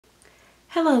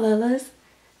Hello Lillas.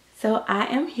 So I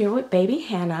am here with baby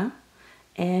Hannah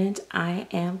and I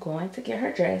am going to get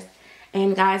her dressed.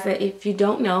 And guys, if you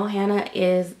don't know, Hannah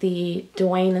is the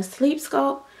Dwayne Sleep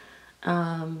Sculpt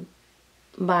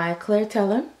by Claire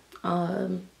Teller.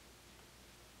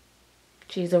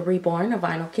 She's a reborn, a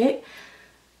vinyl kit,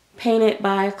 painted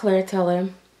by Claire Teller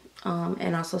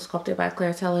and also sculpted by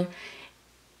Claire Teller.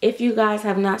 If you guys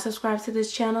have not subscribed to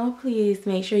this channel, please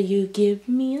make sure you give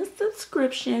me a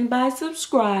subscription by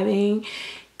subscribing.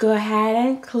 Go ahead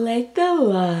and click the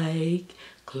like,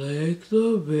 click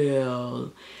the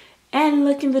bell, and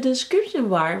look in the description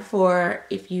bar for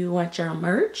if you want your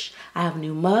merch. I have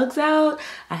new mugs out,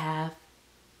 I have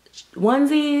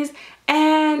onesies,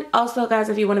 and also guys,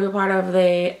 if you want to be part of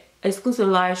the exclusive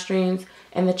live streams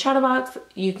and the Chatterbox,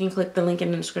 you can click the link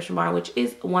in the description bar, which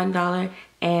is $1.99,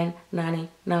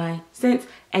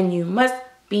 and you must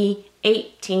be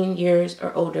 18 years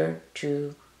or older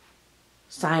to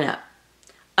sign up.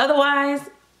 Otherwise,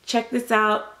 check this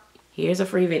out. Here's a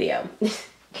free video.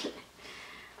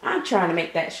 I'm trying to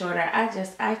make that shorter.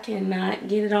 I cannot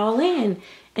get it all in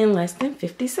less than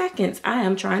 50 seconds. I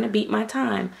am trying to beat my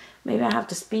time. Maybe I have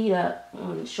to speed up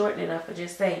and shorten it up or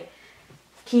just say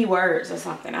keywords or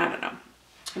something. I don't know.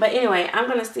 But anyway, I'm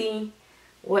going to see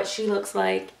what she looks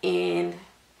like in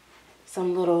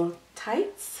some little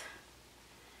tights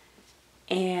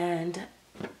and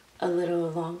a little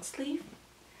long sleeve.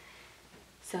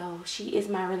 So she is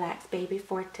my relaxed baby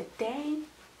for today.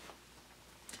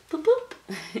 Boop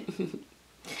boop.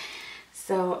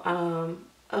 So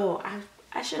oh,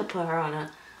 I should have put her on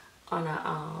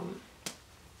a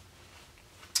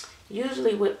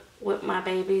usually with my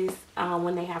babies,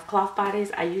 when they have cloth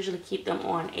bodies, I usually keep them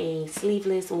on a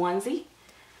sleeveless onesie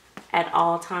at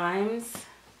all times,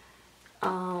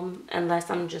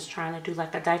 unless I'm just trying to do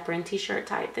like a diaper and t-shirt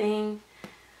type thing,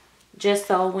 just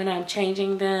so when I'm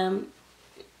changing them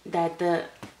that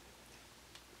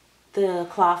the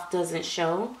cloth doesn't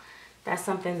show. That's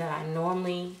something that I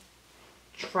normally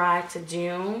try to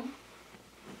do,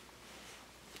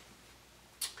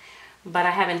 but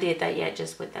I haven't did that yet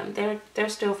just with them. They're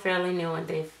still fairly new and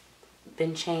they've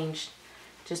been changed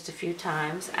just a few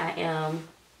times. I am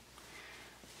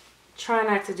trying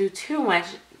not to do too much,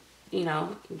 you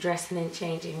know, dressing and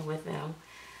changing with them.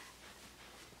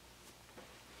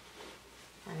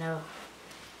 I know.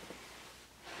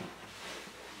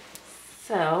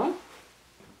 So,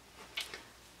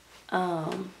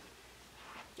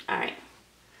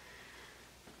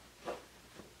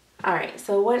 Alright,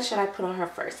 so what should I put on her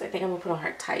first? I think I'm going to put on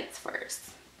her tights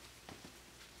first.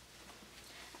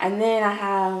 And then I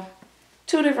have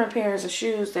two different pairs of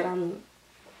shoes that I'm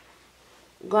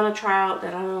going to try out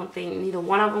that I don't think neither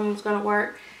one of them is going to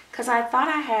work. Because I thought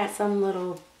I had some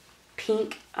little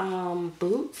pink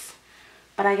boots.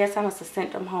 But I guess I must have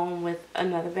sent them home with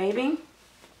another baby.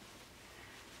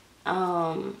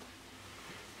 Because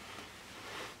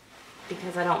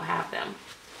I don't have them.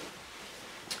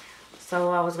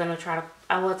 So I was gonna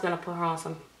put her on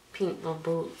some pink little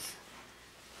boots.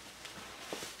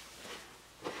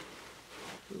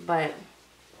 But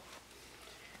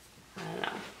I don't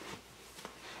know.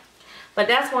 But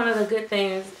that's one of the good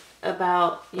things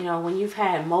about, you know, when you've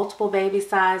had multiple baby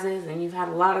sizes and you've had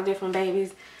a lot of different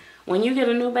babies, when you get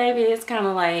a new baby, it's kind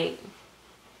of like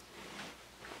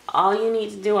all you need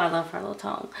to do, I love her little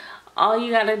tongue. All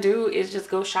you gotta do is just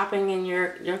go shopping in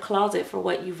your closet for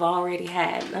what you've already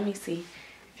had. Let me see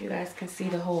if you guys can see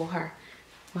the whole her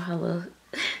little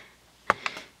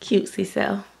cutesy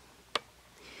self.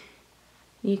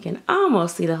 You can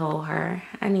almost see the whole her.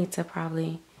 I need to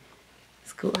probably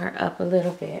scoot her up a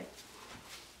little bit.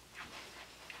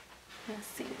 Let's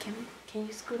see, can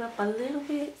you scoot up a little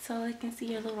bit so I can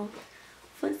see your little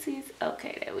footsies?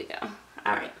 Okay, there we go.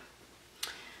 All right.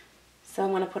 So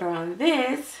I'm gonna put her on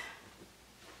this.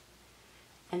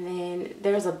 And then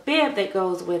there's a bib that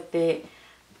goes with it,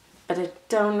 but I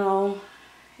don't know,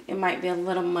 it might be a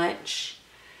little much,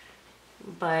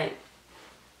 but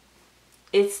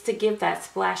it's to give that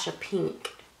splash of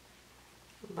pink,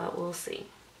 but we'll see.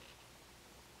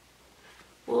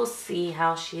 We'll see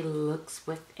how she looks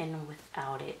with and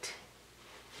without it.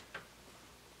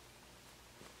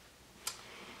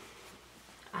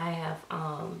 I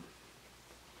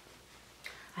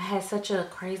had such a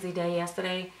crazy day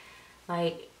yesterday.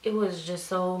 Like, it was just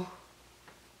so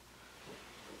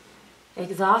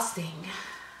exhausting.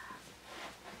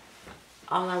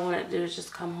 All I wanted to do is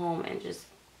just come home and just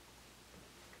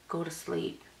go to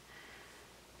sleep.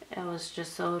 It was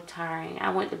just so tiring.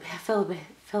 I went to bed,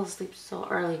 fell asleep so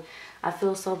early. I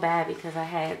feel so bad because I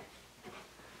had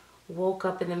woke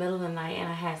up in the middle of the night and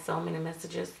I had so many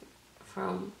messages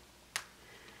from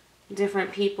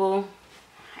different people,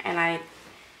 and I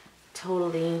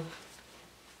totally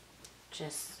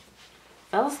just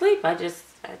fell asleep. I just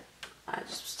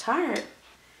was tired.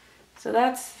 So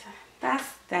that's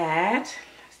that. Let's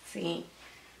see.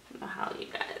 I don't know how you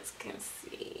guys can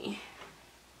see.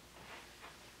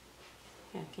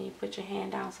 Yeah, can you put your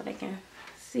hand down so they can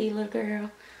see, little girl?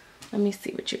 Let me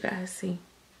see what you guys see.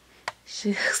 She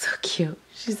looks so cute.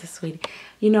 She's a sweetie.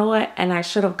 You know what? And I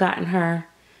should have gotten her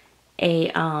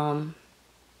a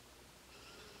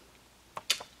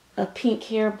pink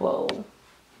hair bow.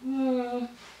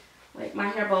 Wait, my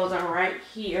hair bows are right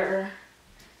here.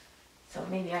 So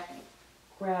maybe I can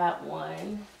grab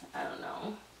one. I don't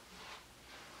know.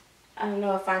 I don't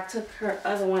know if I took her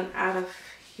other one out of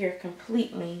here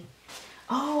completely.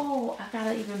 Oh, I got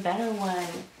an even better one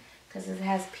because it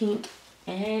has pink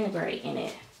and gray in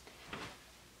it.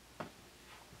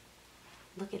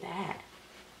 Look at that.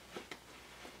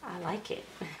 I like it.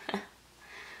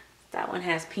 That one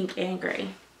has pink and gray.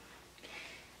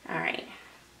 All right.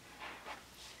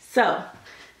 So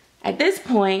at this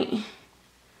point,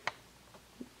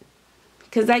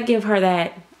 because I give her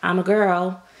that I'm a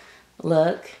girl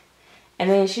look, and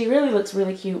then she really looks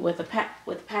really cute with a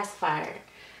pacifier.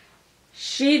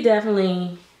 She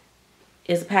definitely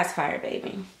is a pacifier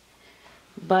baby,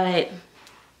 but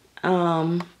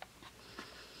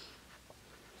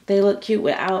they look cute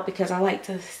without, because I like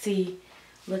to see,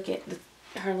 look at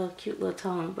her little cute little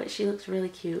tongue, but she looks really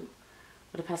cute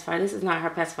with a pacifier. This is not her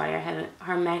pacifier.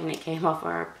 Her magnet came off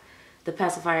of the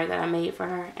pacifier that I made for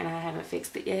her, and I haven't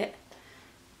fixed it yet.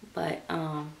 But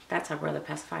that's her brother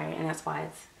pacifier, and that's why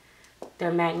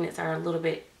their magnets are a little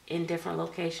bit in different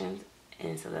locations,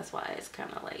 and so that's why it's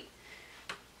kind of like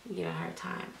giving her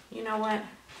time. You know what?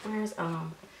 Where's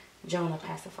Jonah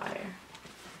pacifier?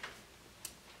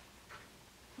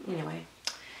 Anyway,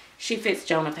 she fits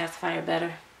Jonah pacifier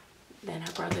better than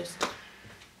her brothers,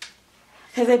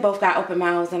 because they both got open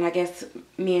mouths, and I guess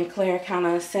me and Claire kind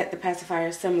of set the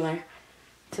pacifier similar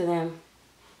to them.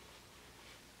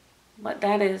 But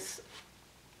this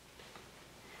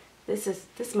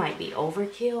might be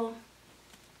overkill.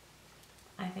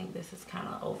 I think this is kind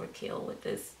of overkill with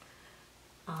this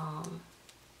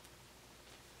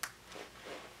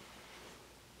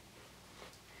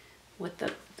with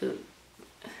the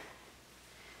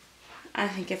I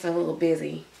think it's a little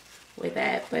busy with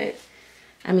that, but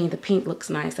I mean, the pink looks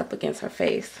nice up against her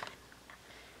face.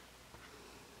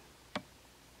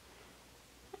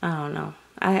 I don't know.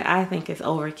 I think it's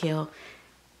overkill.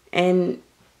 And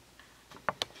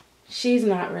she's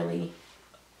not really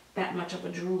that much of a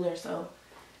drooler, so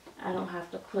I don't have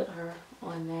to put her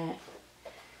on that.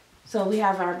 So we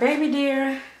have our baby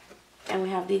deer, and we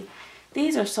have these.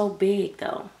 These are so big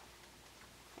though,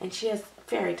 and she has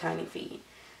very tiny feet.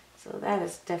 So that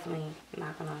is definitely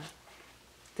not gonna.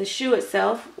 The shoe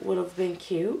itself would have been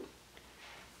cute.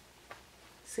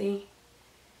 See?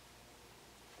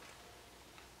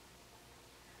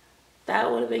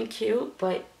 That would have been cute,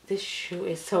 but this shoe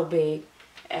is so big,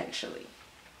 actually.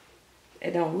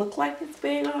 It don't look like it's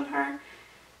big on her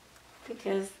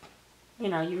because, you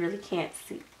know, you really can't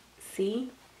see.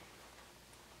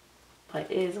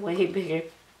 But it is way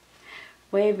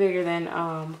bigger than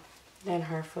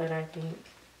her foot, I think.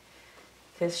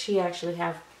 Because she actually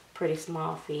have pretty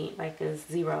small feet, like a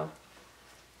 0.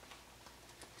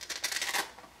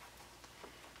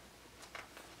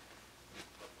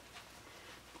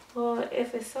 Well,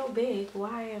 if it's so big,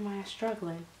 why am I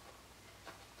struggling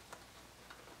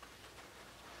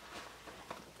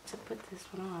to put this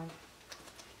one on?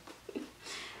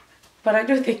 But I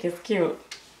do think it's cute.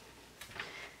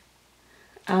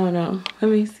 I don't know.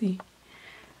 Let me see.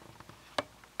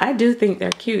 I do think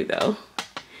they're cute though,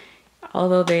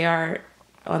 although they are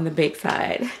on the big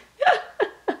side.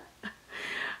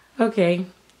 Okay,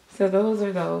 so those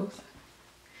are those.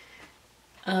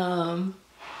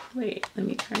 Wait, let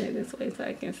me turn it this way so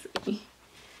I can see.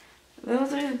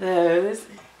 Those are those,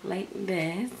 like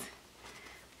this.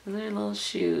 Those are little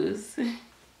shoes,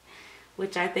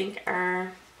 which I think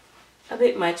are a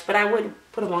bit much, but I would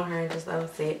put them on her and just let them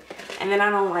sit. And then I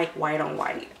don't like white on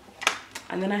white.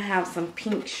 And then I have some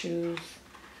pink shoes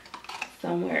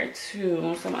somewhere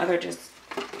too. Some other just,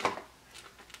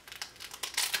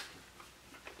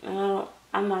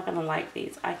 I'm not gonna like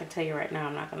these. I can tell you right now,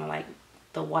 I'm not gonna like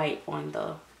the white on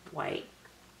the white.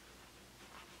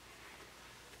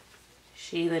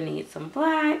 She either needs some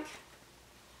black.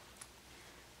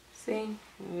 See,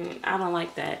 I don't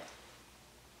like that.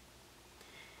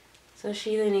 So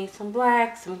she either needs some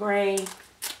black, some gray,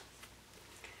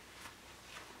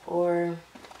 or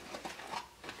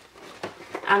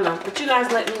I don't know. But you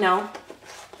guys let me know.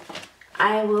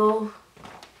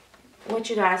 what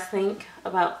you guys think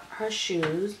about her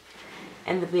shoes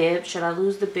and the bib. Should I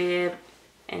lose the bib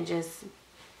and just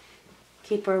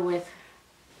keep her with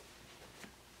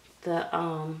the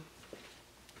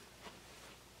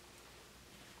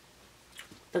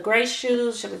gray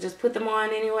shoes? Should I just put them on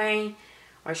anyway?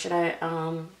 Or should I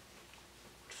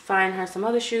find her some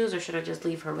other shoes? Or should I just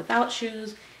leave her without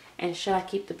shoes? And should I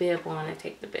keep the bib on and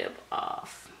take the bib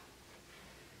off?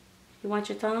 You want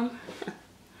your thumb?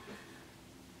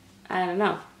 I don't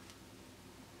know.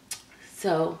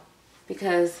 So,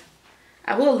 because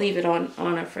I will leave it on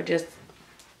her for just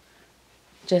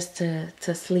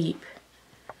to sleep.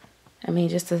 I mean,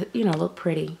 just to, you know, look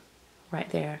pretty right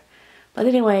there. But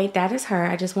anyway, that is her.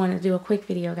 I just wanted to do a quick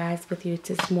video, guys, with you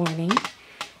this morning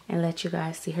and let you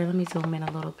guys see her. Let me zoom in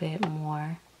a little bit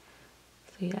more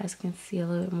so you guys can see a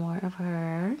little bit more of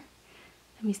her.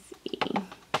 Let me see.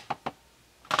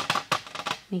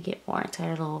 Let me get more into her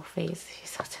little face. She's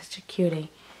such a cutie.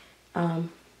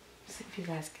 See if you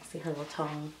guys can see her little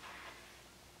tongue.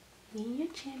 Need your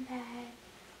chin bag.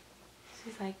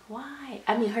 She's like, why?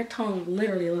 I mean, her tongue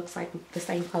literally looks like the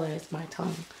same color as my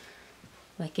tongue.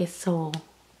 Like, it's so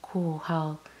cool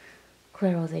how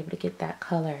Claire was able to get that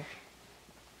color.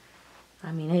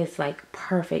 I mean, it's like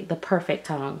perfect, the perfect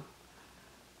tongue.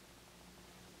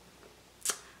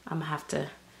 I'm gonna have to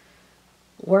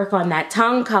work on that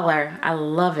tongue color. I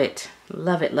love it.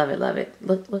 Love it, love it, love it.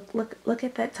 Look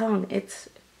at that tongue. It's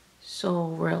so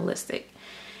realistic.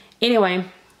 Anyway,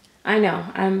 I know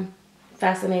I'm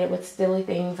fascinated with silly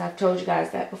things. I've told you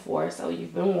guys that before, so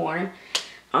you've been warned.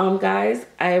 Guys,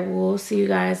 I will see you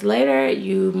guys later.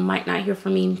 You might not hear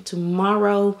from me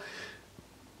tomorrow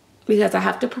because I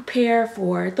have to prepare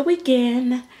for the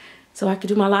weekend so I can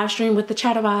do my live stream with the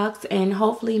Chatterbox, and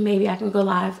hopefully maybe I can go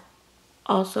live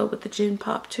also with the Gin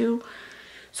Pop too.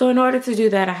 So in order to do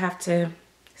that, I have to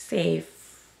save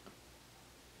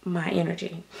my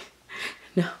energy.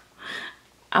 No,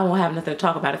 I won't have nothing to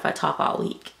talk about if I talk all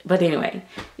week. But anyway,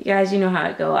 you guys, you know how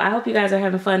it go. I hope you guys are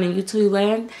having fun in YouTube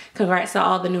land. Congrats to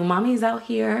all the new mommies out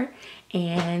here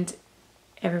and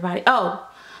everybody. Oh,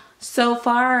 so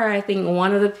far I think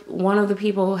one of the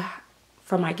people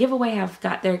from my giveaway have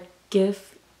got their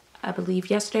gift, I believe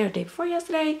yesterday or day before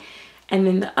yesterday, and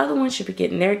then the other one should be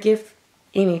getting their gift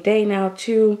any day now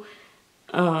too.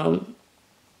 And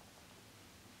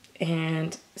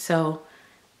so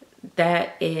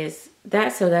that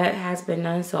has been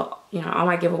done. So, you know, all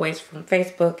my giveaways from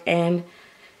Facebook and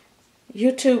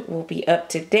YouTube will be up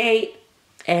to date.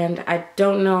 And I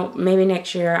don't know, maybe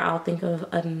next year I'll think of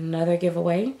another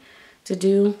giveaway to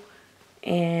do,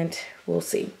 and we'll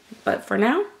see. But for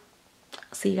now,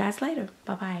 I'll see you guys later.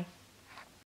 Bye-bye.